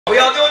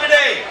How y'all doing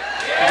today?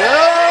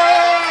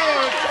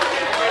 Good!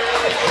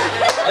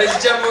 Ladies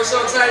and gentlemen, we're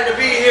so excited to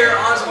be here.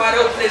 Arms Wide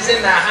Open is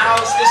in the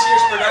house. This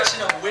year's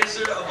production of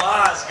Wizard of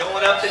Oz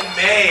going up in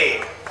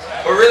May.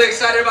 We're really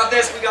excited about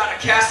this. We got a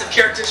cast of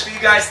characters for you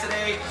guys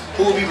today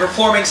who will be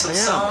performing some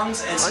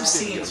songs and some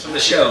scenes from the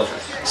show.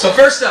 So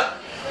first up,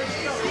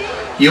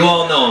 you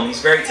all know him.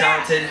 He's very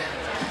talented.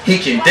 He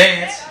can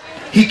dance.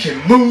 He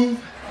can move.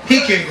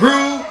 He can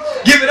groove.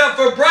 Give it up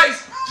for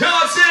Bryce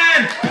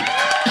Johnson!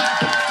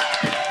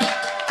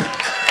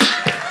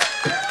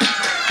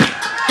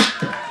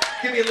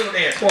 Give me a little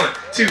dance. 1,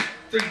 2,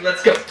 3,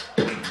 let's go.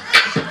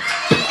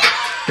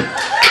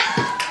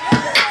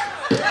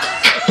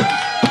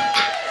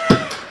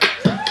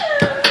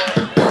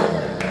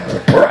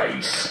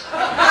 Bryce.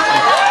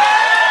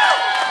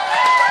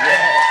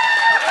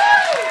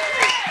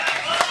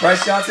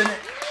 Bryce Johnson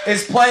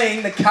is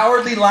playing the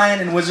Cowardly Lion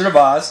in Wizard of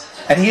Oz,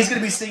 and he's going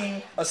to be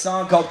singing a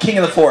song called King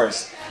of the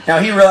Forest. Now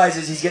he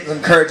realizes he's getting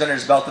some courage under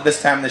his belt at this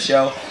time of the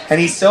show,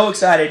 and he's so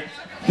excited.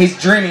 He's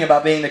dreaming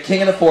about being the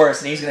king of the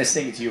forest, and he's going to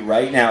sing it to you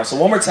right now. So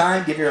one more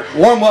time, give your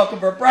warm welcome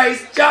for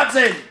Bryce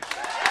Johnson.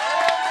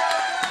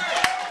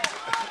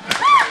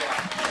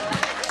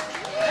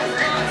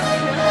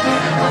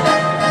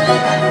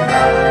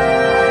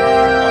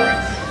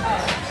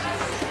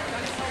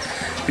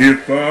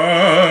 If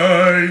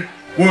I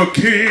were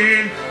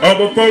king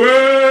of a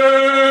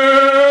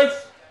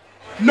forest,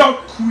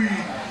 not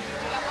queen,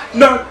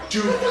 not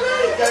duke,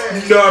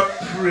 not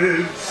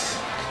prince,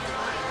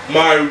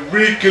 my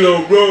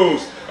regular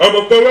rose of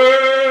a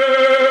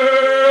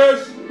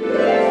forest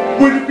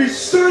would be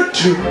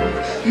certain,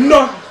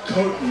 not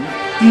cotton,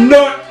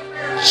 not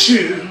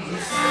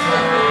chins.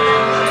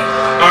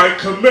 I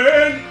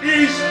command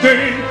each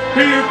thing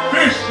the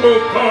official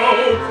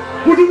call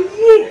with a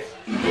wolf,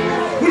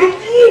 with a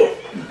wolf,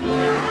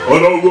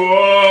 on a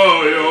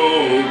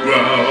royal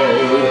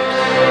growl.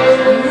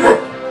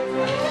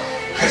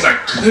 As I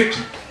click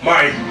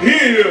my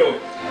heel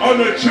on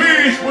the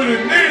trees with a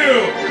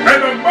nail,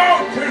 and the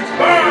mountains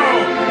bow,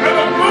 and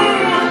the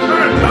moon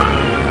turns on.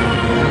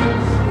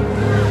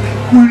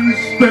 When the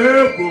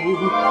sparrow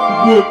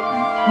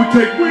would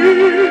take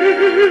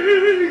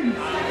wing,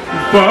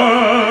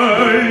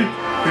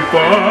 if I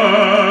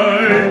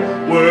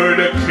were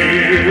the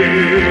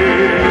king,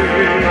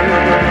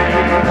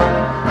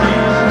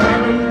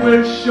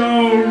 please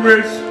show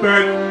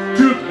respect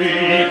to me,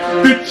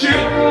 the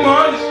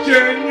chipmunks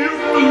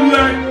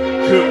genuflect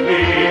to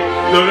me.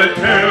 Though the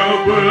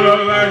tail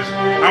will lash, I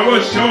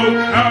will show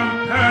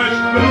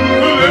compassion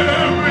for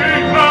every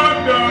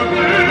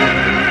condemnation.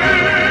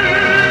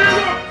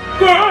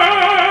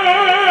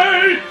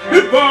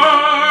 If I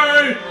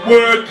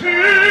were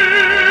king,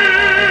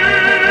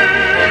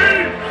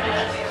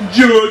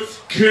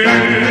 just king.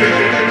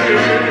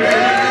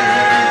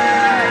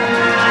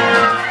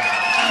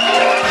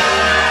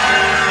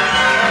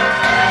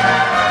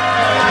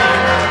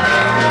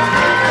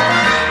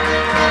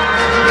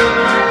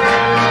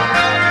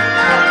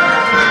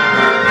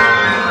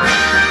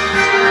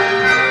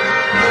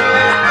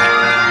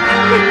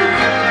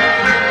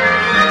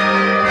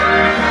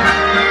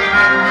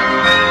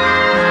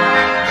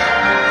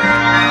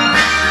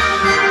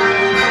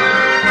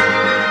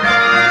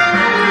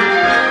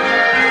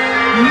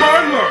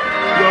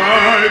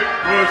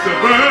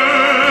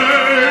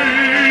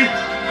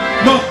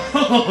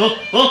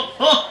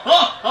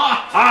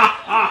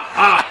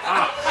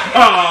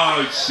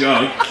 Oh,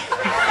 shuck.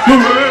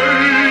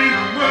 Hooray,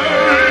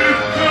 hooray,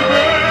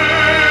 hooray.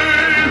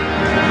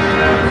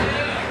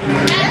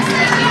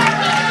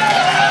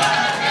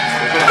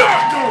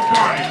 Not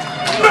nobody.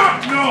 Not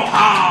no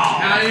how.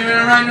 Not even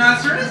a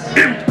rhinoceros?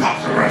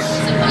 Impossible.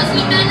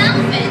 Supposedly an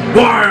elephant.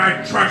 Why I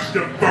trashed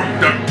him from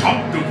the top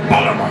to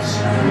bottom of us.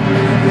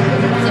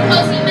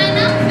 Supposedly an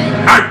elephant.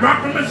 I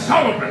wrap him in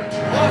Sullivan.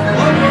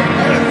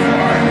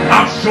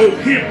 I'll show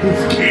him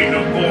who's king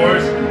of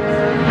forest.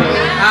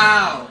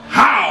 How?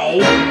 How?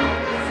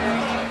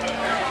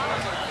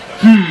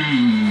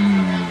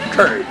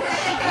 Courage.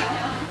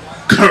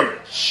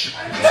 Courage.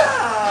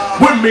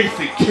 What makes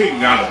a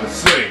king out of a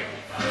slave?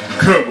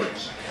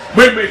 Courage.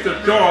 What makes a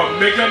dog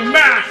make a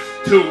mask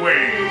to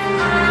wave?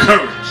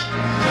 Courage.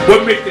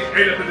 What makes the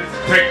elephant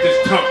take his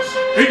tongues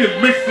in the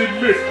mist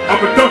and mist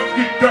of a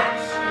dusky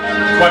ducks?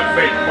 What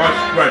makes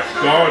muskrat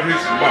guard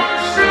his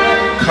monks?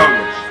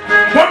 Courage.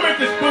 What makes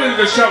the spoon in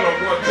the shallow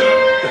water?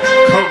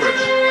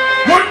 Courage.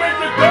 What makes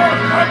the dog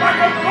fight like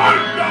a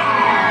bulldog?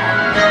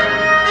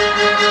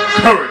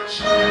 Courage.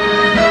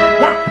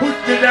 What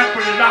puts it up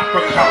in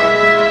Africa?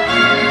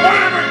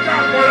 Whatever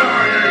got what I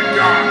ain't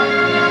got.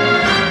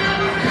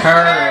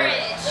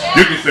 Courage.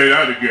 You can say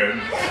that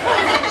again.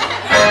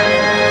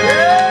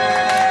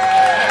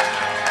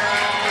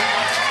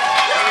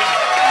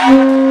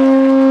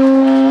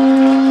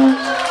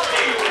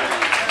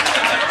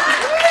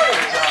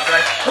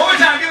 One more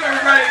time, give it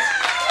everybody.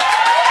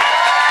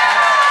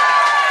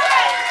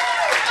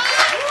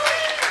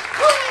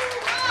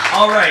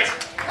 All right,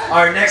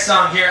 our next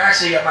song here,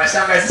 actually, my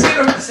sound guys, let's give it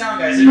over to the sound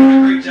guys. They're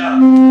doing a great job.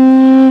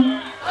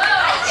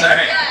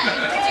 Sorry.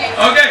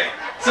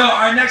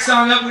 Our next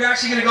song up, we're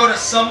actually going to go to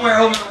Somewhere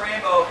Over the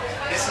Rainbow.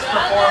 This is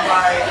performed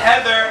by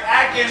Heather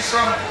Atkins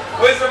from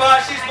Wizard of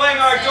Oz. She's playing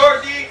our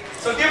Dorothy.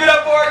 So give it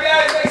up for her,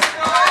 guys. Make some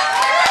noise.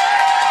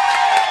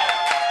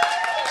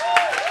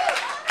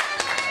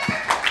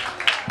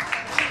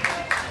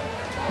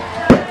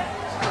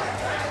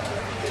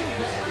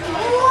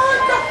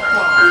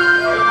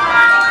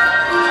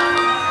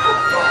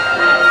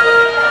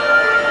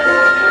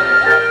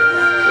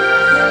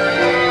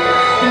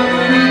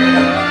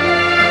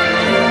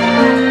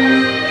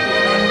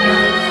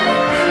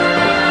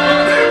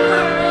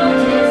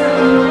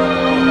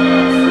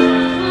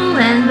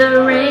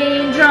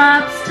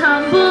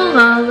 Tumble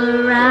all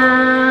around.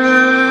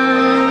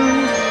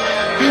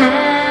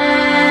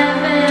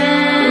 Heaven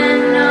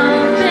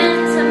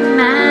opens a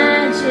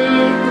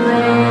magic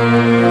way.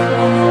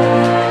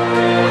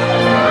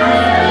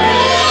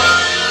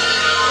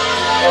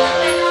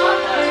 All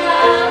the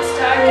clouds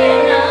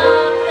darken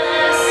up the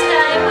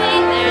skyway.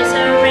 There's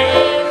a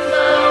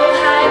rainbow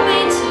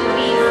highway to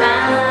be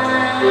found.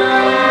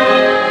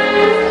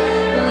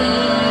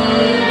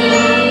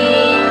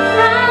 Leading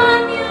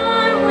from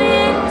your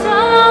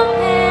window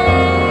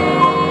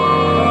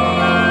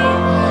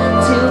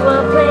to a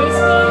place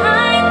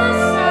behind the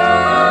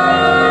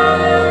sun,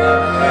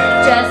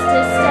 just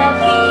a step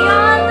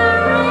beyond the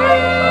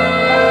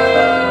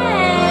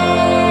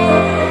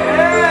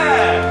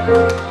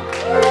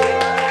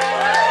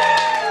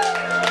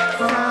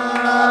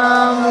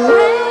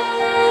Somewhere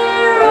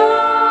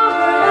over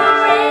the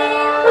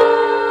rainbow,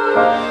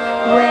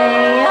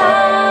 way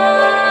up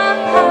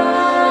high,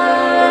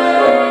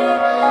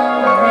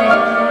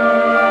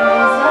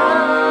 there's a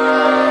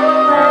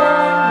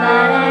land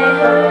that I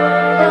heard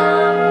of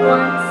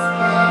once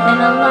in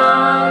a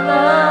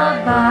lullaby.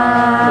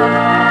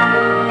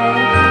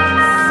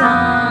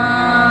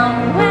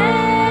 Somewhere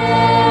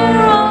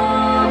over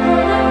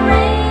the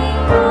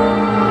rainbow,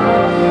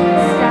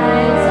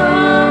 skies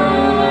are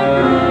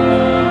blue,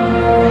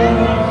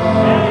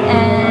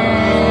 and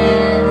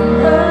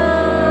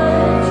the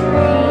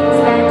dreams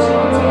that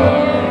you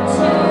dare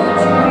to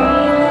dream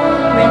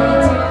really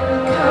do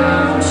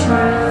come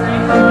true.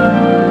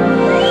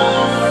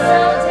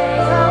 Someday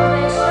I'll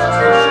wish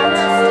upon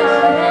a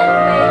star and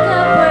wake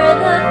up where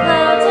the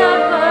clouds are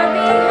far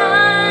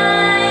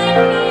behind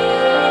me,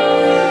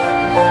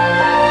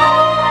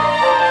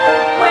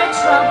 where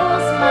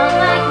troubles melt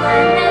like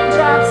lemon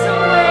drops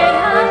away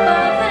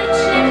above the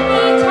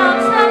chimney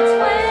tops. That's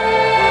where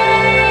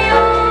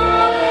you'll find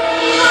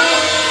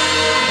me.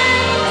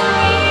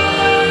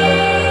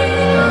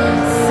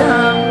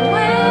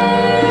 Somewhere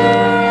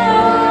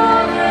over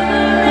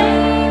the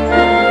rainbow,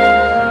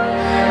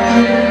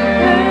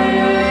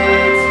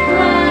 birds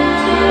fly over the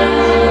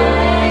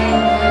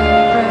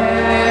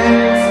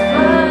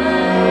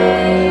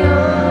rainbow.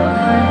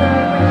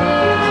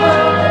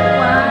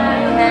 Why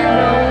and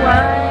oh,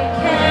 why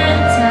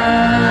can't I?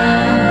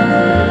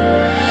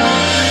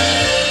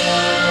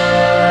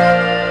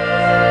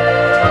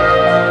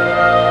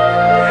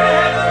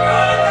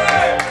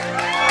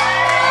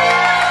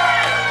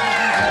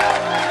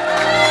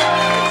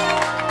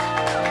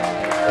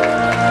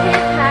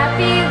 If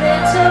happy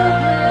little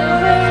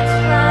bluebirds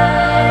fly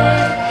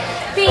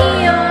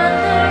beyond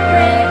the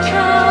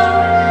rainbow,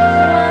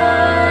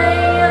 why,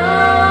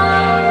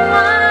 oh,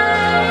 why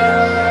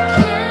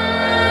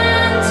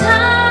can't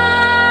I?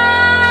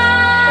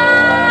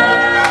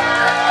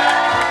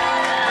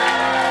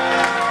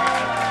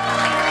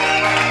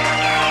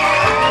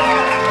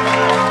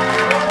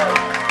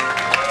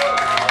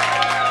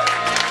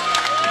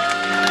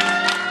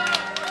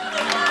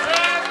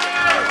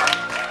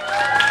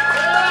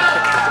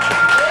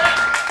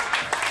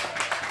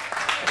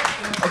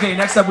 Okay,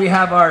 next up we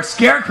have our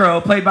Scarecrow,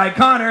 played by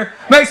Connor.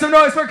 Make some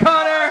noise for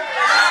Connor!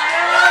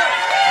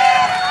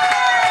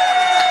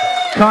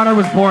 Connor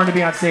was born to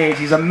be on stage.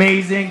 He's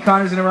amazing.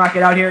 Connor's gonna rock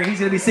it out here. He's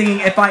gonna be singing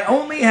If I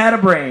Only Had a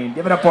Brain.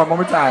 Give it up for him one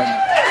more time.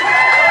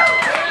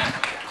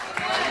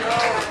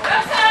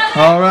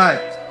 All right.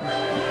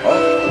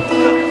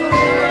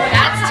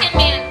 That's Tin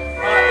Man.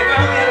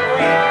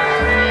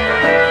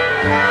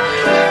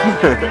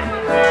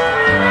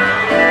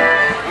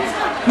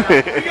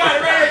 You got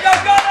it, ready? Go,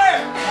 Connor!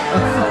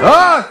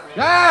 Oh,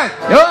 Dad,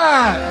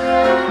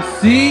 yeah.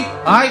 See,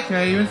 I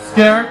can't even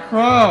scare a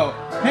crow.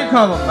 Can't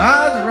come a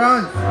miles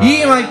around,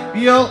 eat my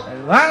field,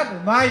 and laugh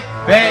in my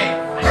face.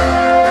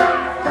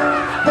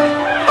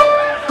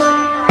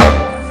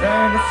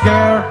 Send the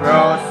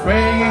scarecrow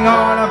swinging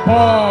on a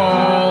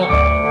pole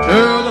to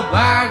the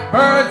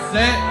blackbird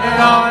sitting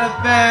on a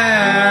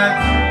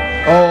fence.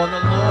 Oh,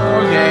 the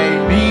Lord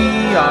gave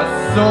me a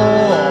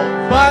soul,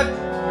 but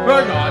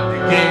forgot to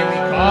give me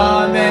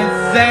common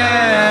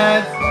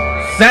sense.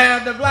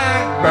 Said the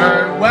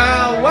blackbird,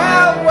 well,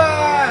 well,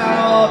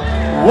 well,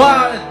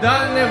 what a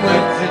thunder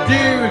would you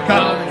do with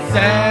common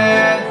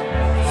sense?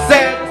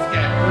 Said the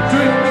scarecrow,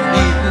 truth is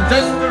reason,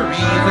 just the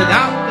reason,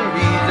 out the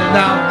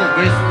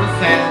Christmas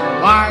and the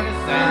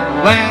lightest and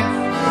the whence.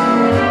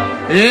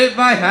 If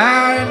I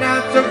had an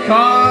ounce of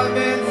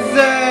common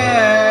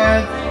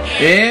sense,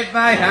 If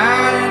I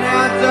had an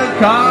ounce of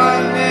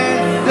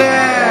common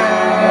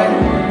sense,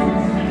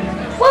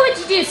 What would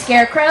you do,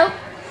 Scarecrow?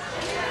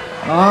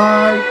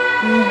 I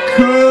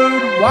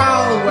could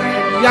while away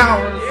the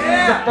hours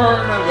in the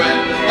burner when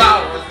the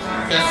flowers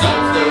get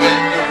softer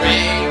in the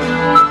rain.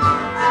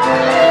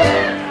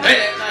 And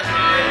in my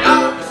head,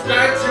 I would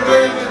scratch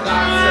away with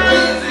lots of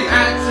easy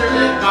answer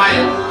if I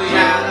only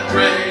had a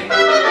brain.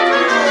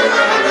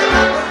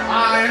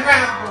 I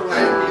unravel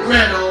and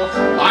riddle,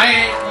 I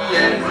ain't the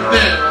end of the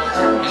middle,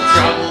 in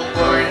trouble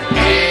for in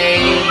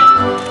pain.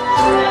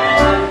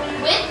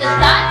 With the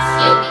thoughts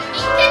you'd be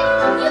thinking,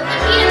 you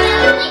could be a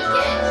little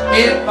Lincoln.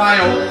 If I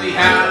only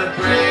had a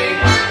brain.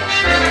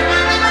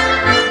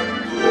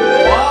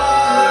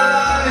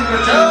 Why?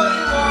 But tell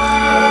you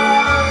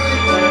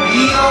why.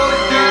 He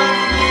always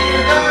turns near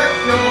the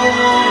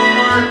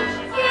shore.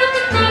 You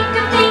can think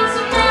of things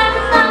you've never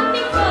thought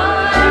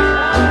before.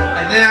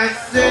 And then I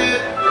sit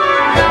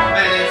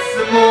and it's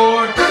some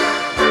more.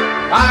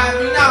 I'd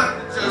be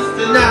nothing,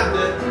 just a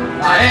nothing.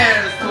 My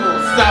hair is full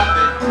of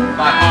stuffing,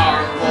 my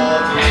heart full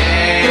of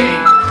pain.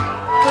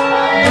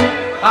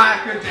 I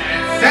could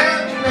dance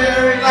and be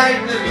merry like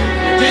the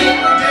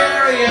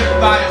ding-a-dairy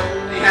if I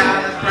only had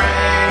a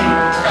brain.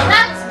 Well,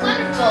 that's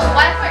wonderful.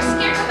 Why, if our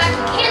Scarecrow back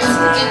in Kansas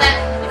could do that,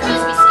 the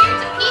crows be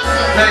scared to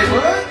pieces. They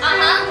would?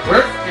 Uh-huh.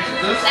 Where's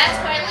Kansas? That's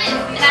where I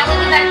live. And I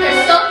want to get back there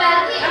so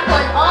badly, I'm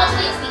going all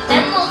the way to the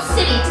Emerald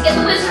City to get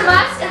the Wizard of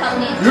Oz to help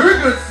me. You're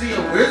going to see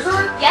a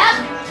wizard? Yep.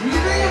 Do you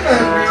think I'm going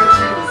to bring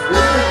you this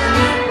wizard in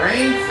his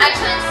brains? I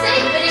couldn't say,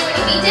 but if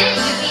he did,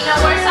 you'd be no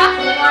worse off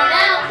than you are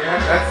now.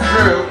 Yeah, that's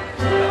true.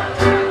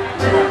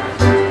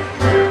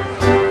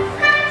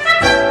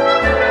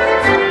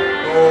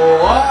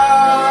 Oh,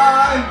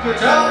 I could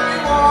tell you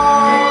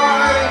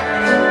why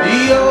the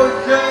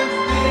ocean's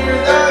near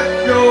the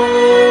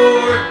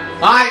shore.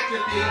 I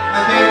could think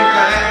of things I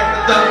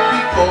haven't done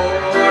before.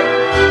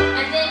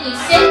 And then you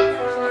sit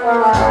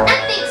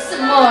and think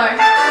some more.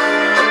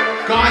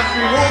 Gosh,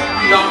 we won't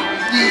be on the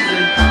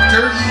reason to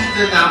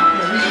reason out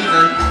the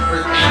reason for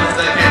things I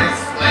can't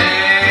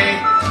explain.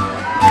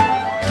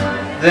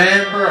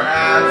 Then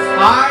perhaps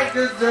I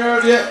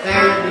deserve you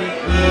and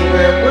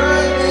even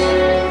worthy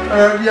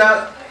of you.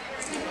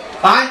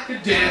 I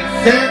could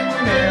dance and be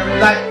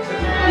merry like the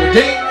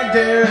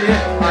ding-a-dairy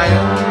if I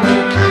only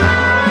had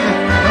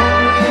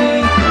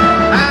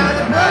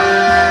a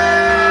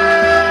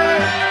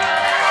brain.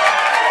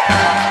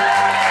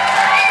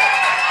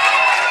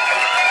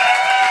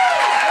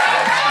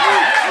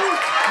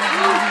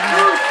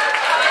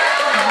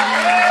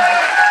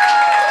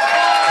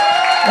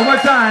 One more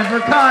time for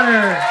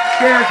Connor,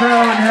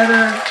 Scarecrow, and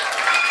Heather.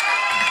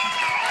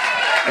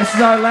 This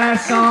is our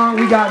last song.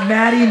 We got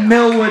Mattie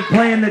Millwood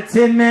playing the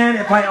Tin Man,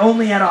 If I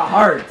Only Had a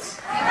Heart.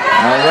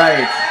 All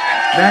right,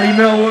 Mattie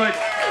Millwood.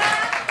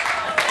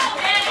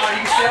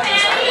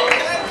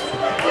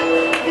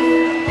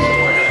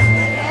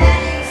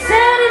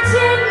 Said a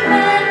tin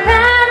man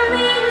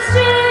rattling his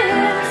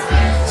strips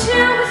to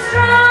a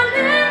strong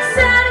and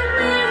sad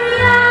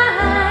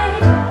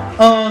weary-eyed.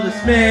 Oh, the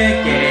smith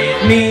gave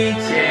me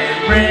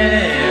 10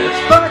 ribs,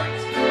 but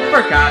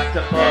forgot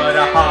to put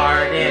a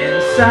heart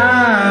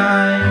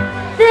inside.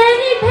 Then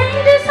he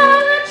banged his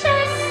hollow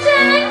chest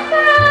and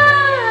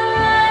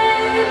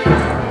cried.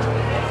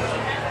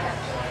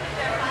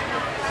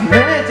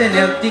 Man's an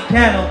empty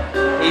kettle,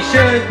 he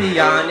should be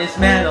on his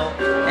mettle,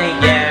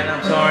 and yet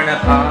I'm torn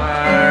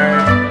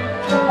apart.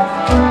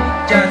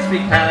 Just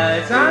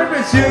because I'm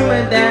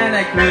presuming that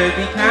I could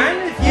be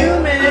kind of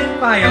human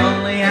if I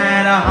only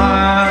had a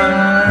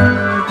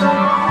heart.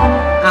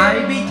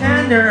 I'd be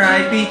tender,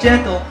 I'd be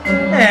gentle,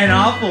 and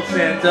awful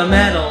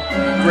sentimental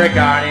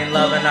regarding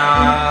love and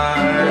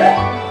art.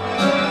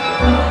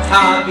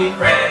 I'll be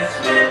friends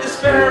with the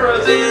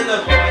sparrows and the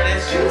boy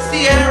that shoots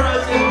the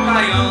arrows if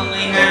I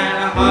only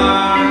had a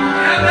heart.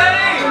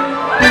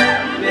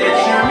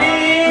 Picture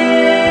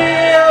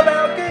me a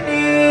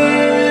balcony,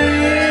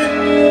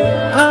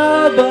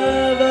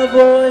 above a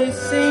voice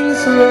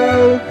sings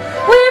low.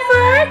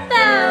 Wherefore art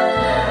thou,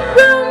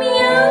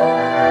 Romeo?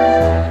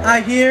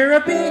 I hear a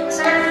beat,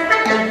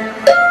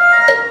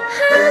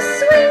 How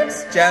sweet!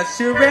 just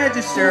to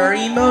register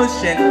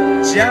emotion,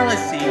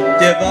 jealousy,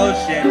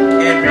 devotion,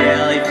 and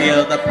really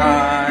feel the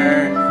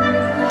part.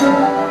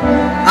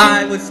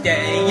 I would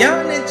stay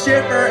young and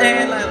chipper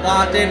and I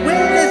locked it with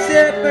a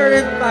zipper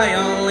if I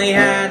only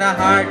had a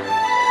heart.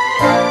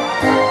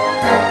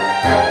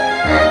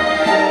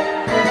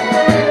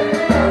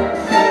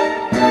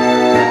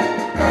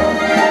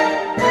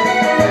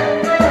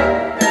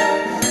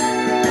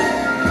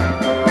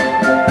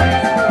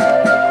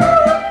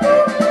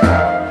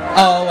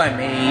 Oh, I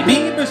may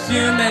be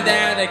presuming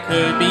that I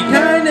could be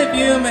kind of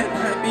human.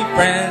 I'd be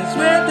friends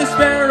with the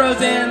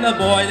sparrows and the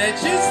boy that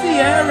shoots the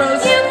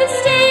arrows. You could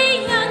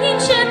stay young and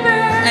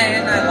chipper.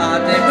 And I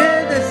locked it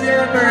with a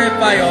zipper if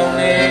I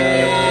only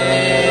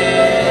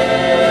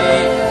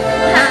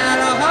had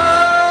a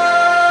heart.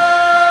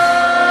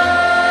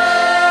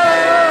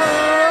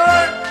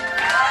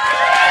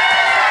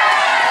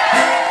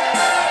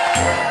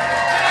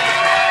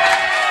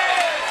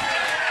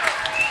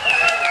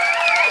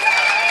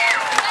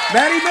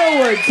 Mattie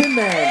Millwood, Tin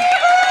Man.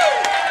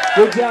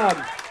 Good job.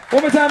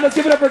 One more time, let's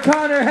give it up for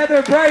Connor,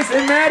 Heather, Bryce,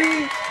 and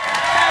Mattie.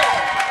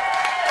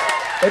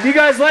 If you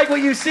guys like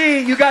what you see,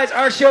 you guys,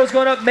 our show is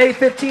going up May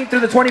 15th through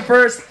the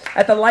 21st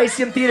at the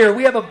Lyceum Theater.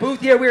 We have a booth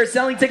here. We are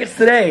selling tickets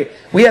today.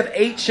 We have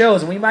 8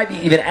 shows, and we might be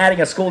even adding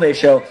a school day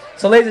show.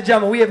 So, ladies and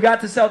gentlemen, we have got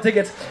to sell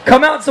tickets.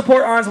 Come out and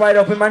support Arms Wide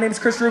Open. My name is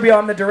Chris Rubio.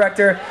 I'm the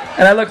director,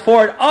 and I look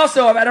forward.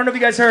 Also, I don't know if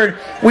you guys heard,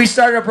 we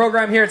started a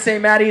program here at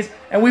St. Mattie's,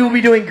 and we will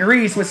be doing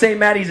Grease with St.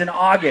 Mattie's in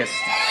August.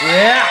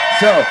 Yeah.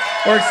 So,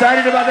 we're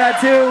excited about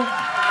that,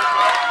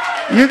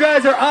 too. You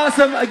guys are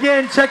awesome.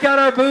 Again, check out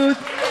our booth.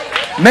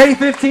 May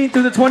 15th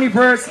through the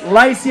 21st,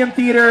 Lyceum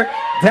Theater,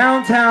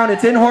 downtown.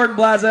 It's in Horton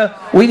Plaza.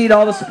 We need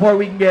all the support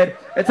we can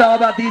get. It's all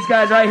about these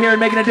guys right here and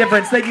making a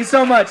difference. Thank you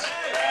so much.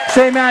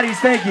 St. Mattie's,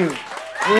 thank you.